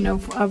interpretation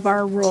of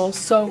our rules.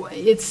 So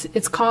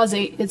it's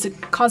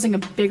causing a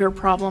bigger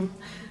problem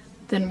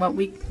than what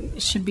we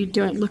should be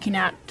looking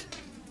at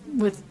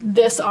with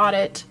this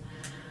audit.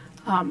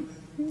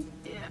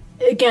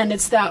 Again,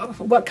 it's that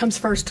what comes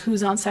first,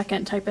 who's on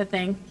second type of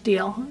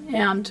deal.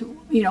 And,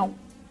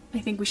 I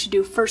think we should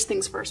do first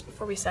things first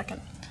before we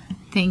second.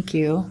 Thank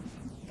you.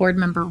 Board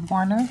Member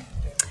Warner?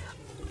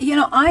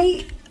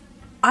 I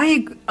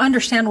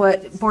understand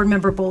what Board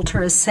Member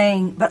Bolter is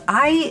saying, but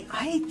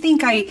I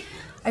think I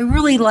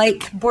really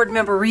like Board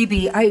Member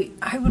Reby.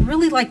 I would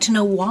really like to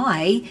know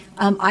why.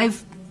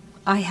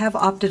 I have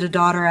opted a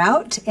daughter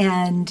out,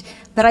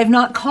 but I've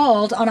not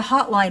called on a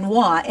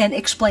hotline and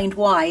explained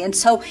why. And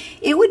so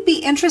it would be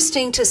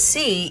interesting to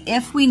see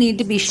if we need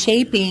to be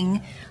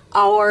shaping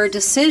our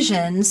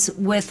decisions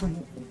with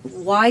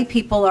why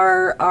people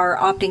are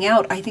opting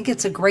out. I think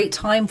it's a great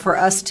time for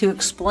us to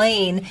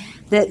explain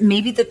that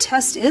maybe the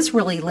test is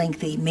really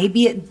lengthy.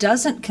 Maybe it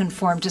doesn't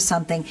conform to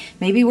something.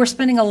 Maybe we're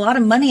spending a lot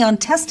of money on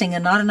testing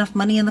and not enough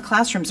money in the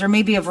classrooms. There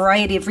may be a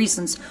variety of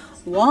reasons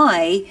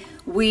why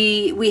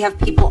we have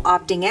people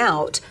opting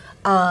out.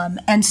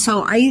 And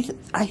so I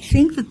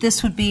think that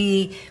this would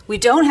be, we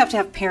don't have to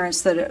have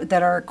parents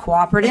that are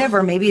cooperative,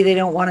 or maybe they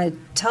don't want to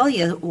tell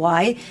you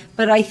why,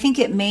 but I think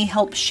it may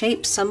help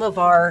shape some of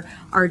our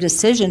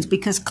decisions,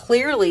 because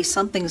clearly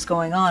something's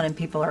going on and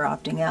people are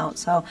opting out.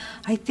 So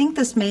I think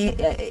this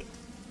may,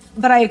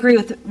 but I agree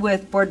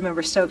with Board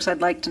Member Stokes.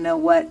 I'd like to know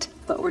what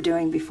we're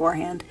doing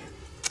beforehand.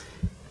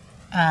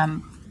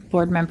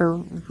 Board Member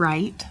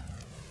Wright?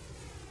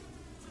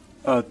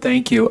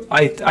 Thank you.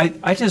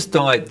 I just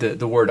don't like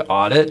the word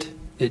audit.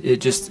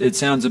 It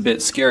sounds a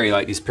bit scary,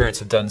 like these parents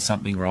have done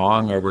something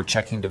wrong, or we're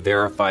checking to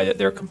verify that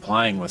they're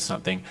complying with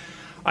something.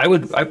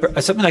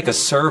 Something like a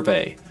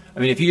survey. I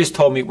mean, if you just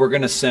told me we're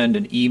going to send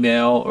an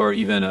email or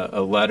even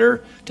a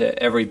letter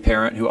to every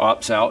parent who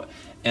opts out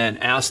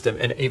and ask them,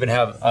 and even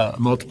have a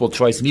multiple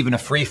choice and even a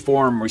free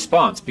form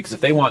response, because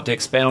if they want to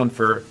expound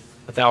for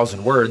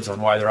 1,000 words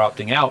on why they're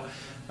opting out,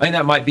 I think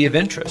that might be of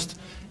interest.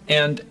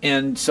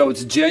 And so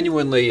it's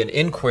genuinely an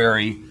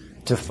inquiry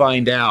to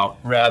find out,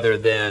 rather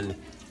than,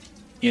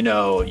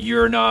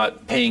 you're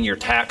not paying your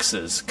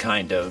taxes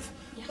kind of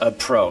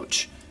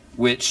approach,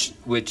 which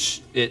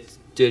it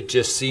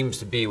just seems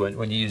to be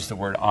when you use the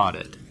word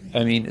audit.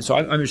 I mean, so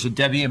I'm interested,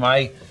 Debbie, am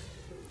I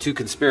too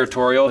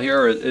conspiratorial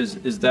here, or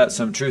is that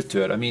some truth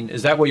to it? I mean,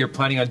 is that what you're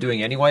planning on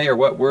doing anyway, or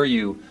what were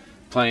you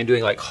planning on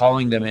doing, like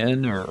hauling them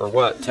in, or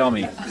what? Tell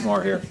me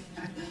more here.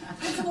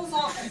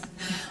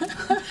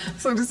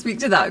 So to speak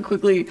to that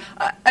quickly,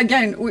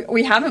 again,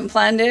 we haven't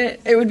planned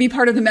it. It would be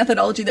part of the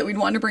methodology that we'd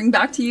want to bring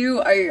back to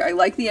you. I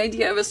like the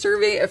idea of a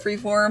survey, a free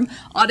form.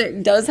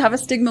 Audit does have a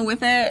stigma with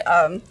it.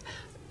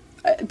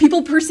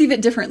 People perceive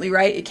it differently,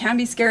 right? It can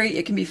be scary,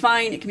 it can be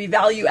fine, it can be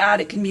value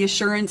add, it can be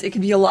assurance, it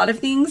can be a lot of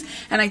things.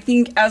 And I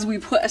think as we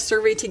put a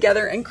survey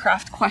together and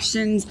craft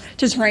questions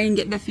to try and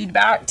get the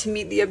feedback to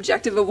meet the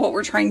objective of what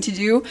we're trying to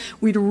do,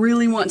 we'd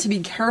really want to be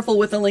careful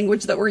with the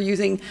language that we're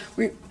using.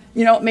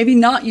 Maybe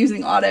not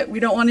using audit. We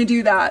don't want to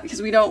do that because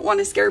we don't want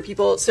to scare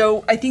people.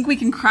 So I think we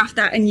can craft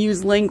that and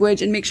use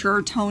language and make sure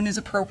our tone is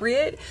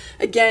appropriate.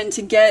 Again,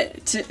 to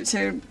get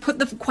to put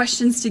the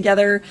questions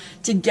together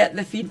to get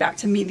the feedback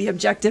to meet the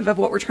objective of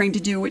what we're trying to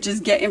do, which is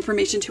get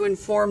information to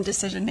inform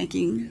decision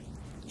making.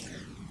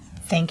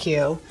 Thank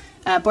you.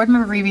 Board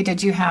Member Reby,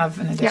 did you have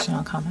an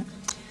additional comment?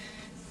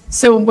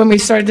 So when we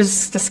started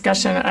this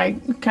discussion, I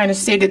kind of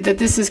stated that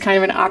this is kind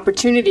of an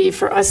opportunity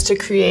for us to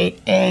create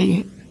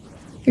a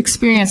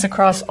experience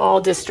across all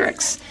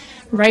districts.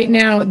 Right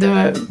now,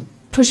 the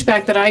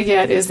pushback that I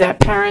get is that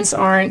parents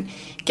aren't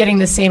getting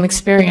the same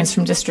experience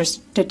from district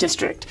to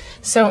district.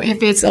 So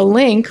if it's a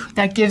link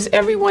that gives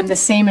everyone the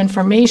same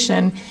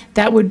information,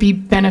 that would be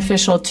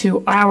beneficial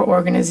to our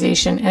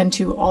organization and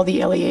to all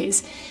the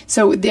LEAs.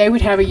 So they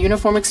would have a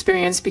uniform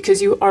experience,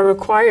 because you are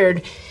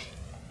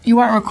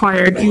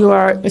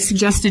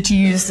suggested to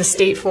use the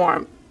state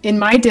form. In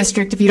my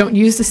district, if you don't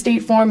use the state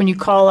form and you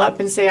call up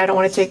and say, I don't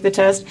want to take the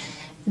test,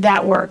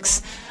 that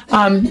works.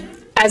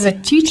 As a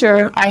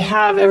teacher, I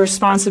have a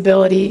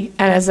responsibility,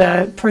 and as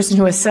a person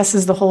who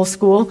assesses the whole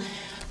school,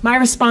 my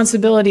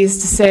responsibility is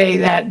to say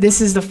that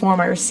this is the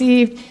form I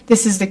received,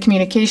 this is the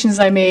communications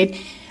I made.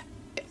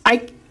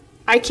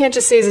 I can't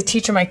just say as a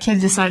teacher, my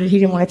kid decided he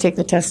didn't want to take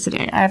the test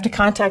today. I have to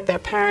contact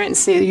that parent and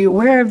say, are you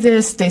aware of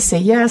this? They say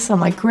yes. I'm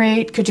like,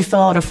 great. Could you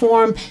fill out a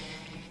form?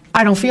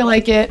 I don't feel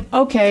like it.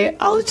 Okay,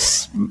 I'll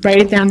just write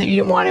it down that you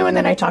didn't want to, and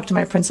then I talk to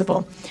my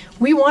principal.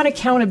 We want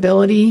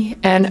accountability,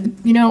 and,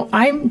 you know,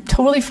 I'm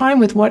totally fine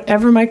with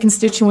whatever my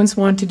constituents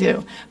want to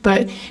do.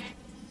 But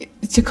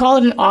to call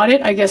it an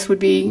audit, I guess, would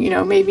be, you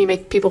know, maybe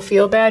make people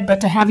feel bad,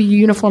 but to have a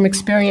uniform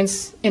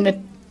experience in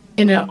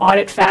an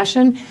audit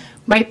fashion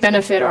might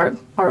benefit our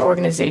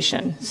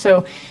organization.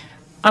 So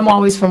I'm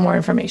always for more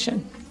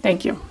information.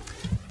 Thank you.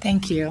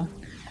 Thank you.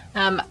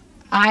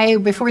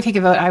 Before we take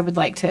a vote, I would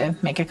like to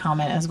make a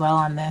comment as well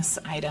on this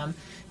item.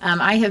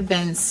 I have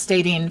been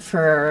stating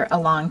for a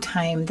long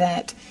time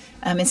that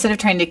instead of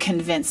trying to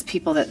convince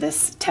people that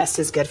this test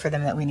is good for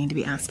them, that we need to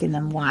be asking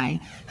them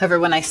why. However,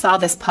 when I saw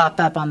this pop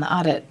up on the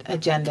audit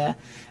agenda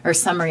or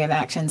summary of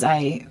actions,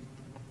 I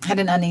had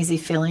an uneasy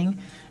feeling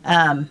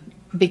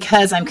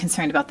because I'm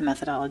concerned about the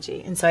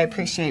methodology. And so I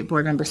appreciate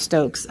Board Member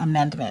Stokes'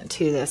 amendment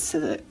to this so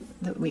that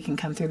we can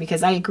come through,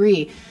 because I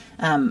agree.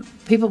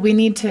 We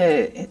need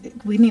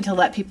to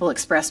let people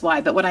express why.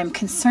 But what I'm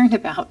concerned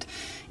about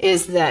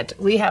is that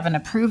we have an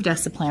approved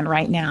ESSA plan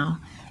right now.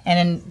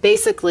 And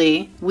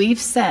basically, we've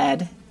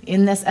said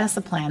in this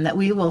ESSA plan that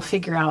we will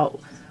figure out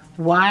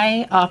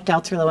why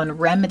opt-outs are low and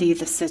remedy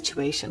the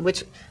situation,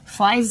 which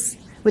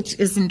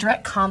is in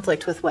direct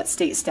conflict with what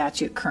state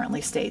statute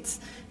currently states,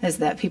 is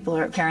that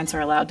parents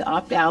are allowed to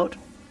opt out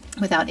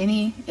without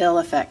any ill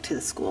effect to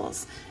the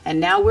schools. And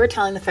now we're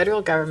telling the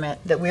federal government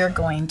that we're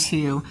going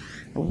to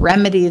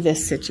remedy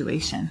this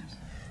situation.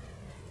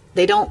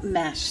 They don't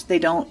mesh. They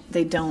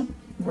don't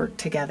work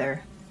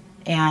together.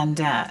 And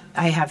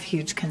I have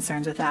huge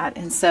concerns with that.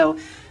 And so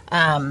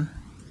I'm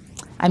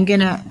going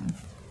to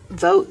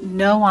vote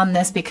no on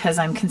this because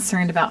I'm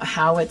concerned about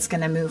how it's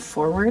going to move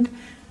forward.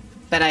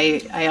 But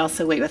I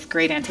also wait with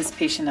great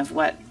anticipation of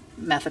what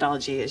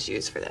methodology is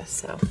used for this.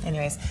 So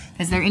anyways,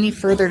 is there any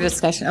further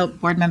discussion? Oh,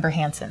 Board Member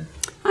Hanson.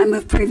 I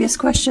move previous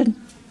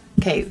question.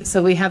 Okay,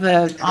 so we have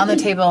on the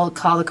table,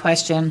 call the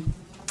question.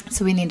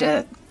 So we need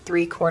a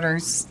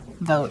 3/4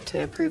 vote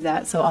to approve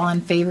that. So all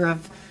in favor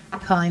of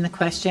calling the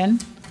question?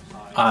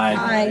 Aye.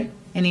 Aye.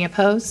 Any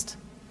opposed?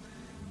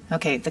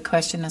 Okay, the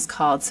question is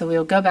called. So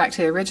we'll go back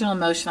to the original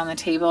motion on the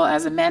table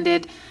as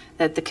amended,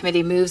 that the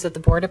committee moves that the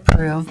board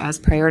approve as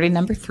priority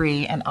number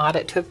 3 an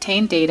audit to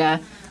obtain data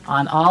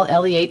on all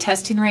LEA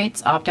testing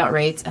rates, opt-out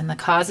rates, and the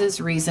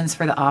causes, reasons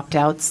for the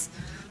opt-outs,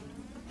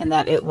 and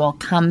that it will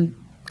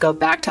go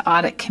back to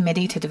audit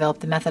committee to develop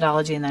the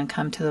methodology and then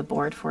come to the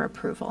board for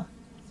approval.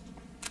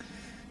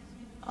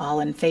 All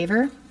in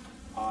favor?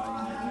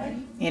 Aye.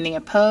 Any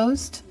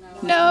opposed?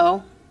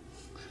 No.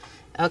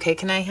 Okay,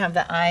 can I have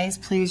the ayes?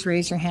 Please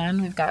raise your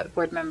hand. We've got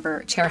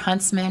Chair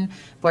Huntsman,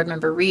 Board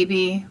Member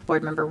Reeby,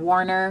 Board Member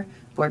Warner,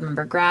 Board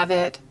Member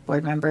Gravitt,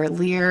 Board Member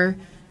Lear,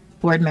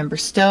 Board Member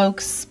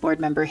Stokes, Board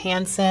Member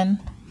Hanson,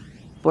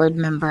 Board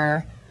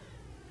Member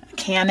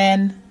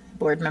Cannon,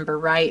 Board Member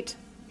Wright,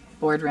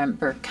 Board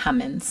Member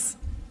Cummins.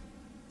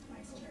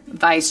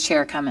 Vice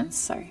Chair Cummins,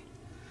 sorry.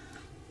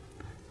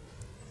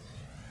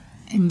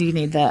 And do you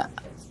need the...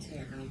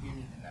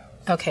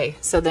 Okay,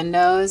 so the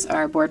noes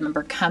are Board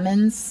Member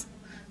Cummins,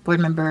 Board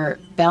Member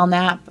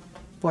Belknap,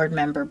 Board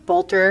Member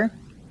Bolter,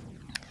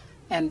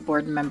 and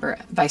Board Member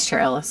Vice Chair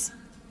Ellis.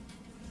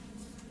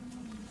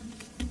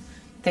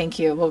 Thank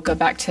you. We'll go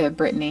back to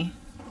Brittany.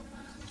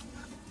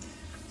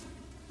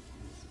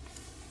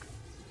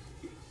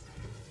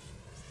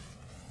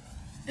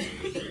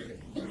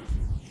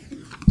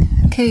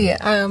 Okay,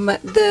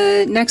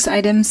 the next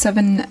item,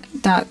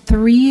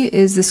 7.3,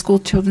 is the School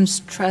Children's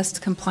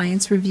Trust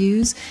compliance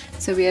reviews.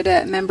 So we had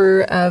a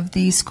member of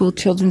the School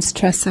Children's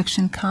Trust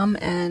section come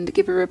and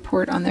give a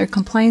report on their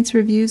compliance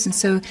reviews. And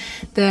so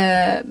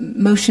the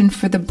motion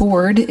for the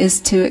board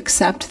is to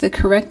accept the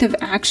corrective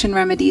action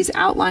remedies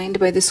outlined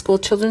by the School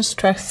Children's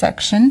Trust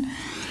section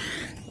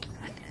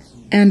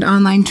and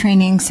online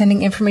training,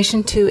 sending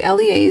information to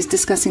LEAs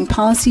discussing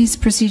policies,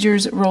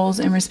 procedures, roles,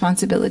 and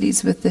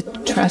responsibilities with the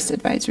Trust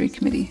Advisory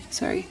Committee.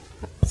 Sorry.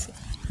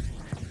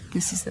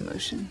 This is the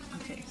motion.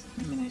 Okay.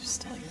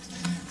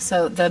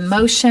 So the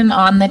motion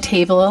on the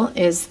table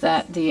is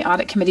that the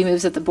Audit Committee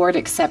moves that the board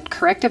accept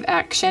corrective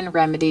action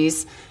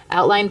remedies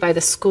outlined by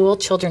the School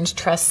Children's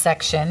Trust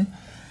section.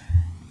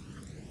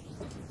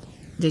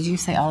 Did you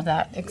say all of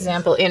that?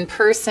 Example,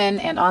 in-person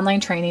and online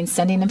training,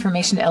 sending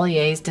information to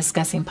LEAs,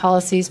 discussing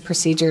policies,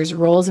 procedures,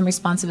 roles, and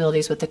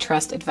responsibilities with the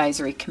Trust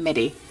Advisory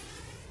Committee.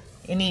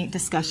 Any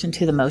discussion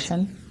to the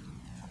motion?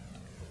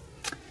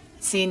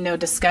 Seeing no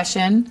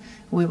discussion,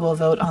 we will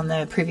vote on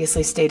the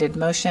previously stated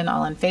motion.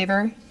 All in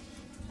favor?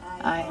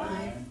 Aye.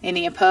 Aye.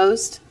 Any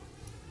opposed?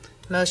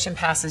 Motion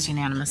passes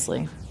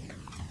unanimously.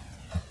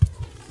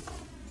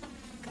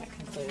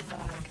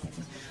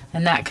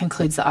 And that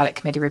concludes the Audit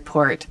Committee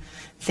report.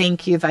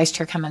 Thank you, Vice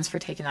Chair Cummins, for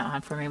taking that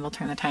on for me. We'll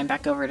turn the time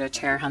back over to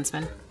Chair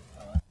Huntsman.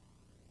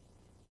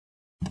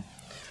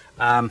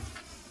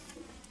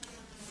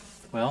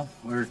 Well,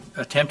 we're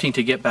attempting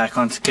to get back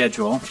on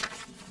schedule,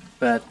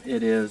 but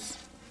it is.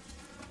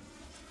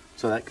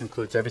 So that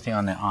concludes everything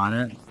on the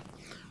audit.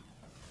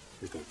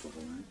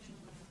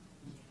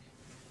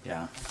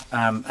 Yeah.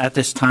 At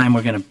this time,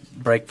 we're going to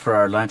break for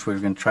our lunch. We're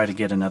going to try to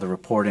get another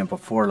report in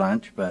before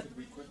lunch, but.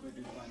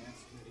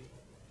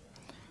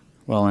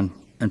 Well,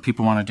 and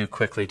people want to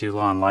quickly do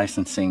law and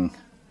licensing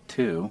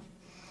too.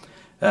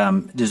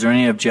 Is there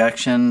any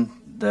objection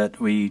that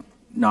we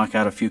knock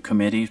out a few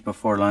committees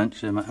before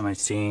lunch? Am I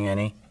seeing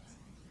any?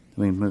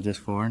 Can we move this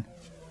forward?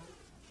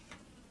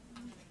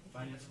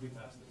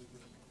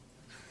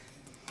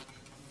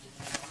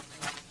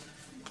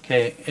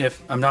 Okay,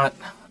 if I'm not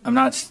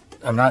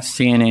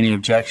seeing any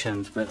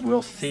objections, but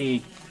we'll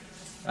see.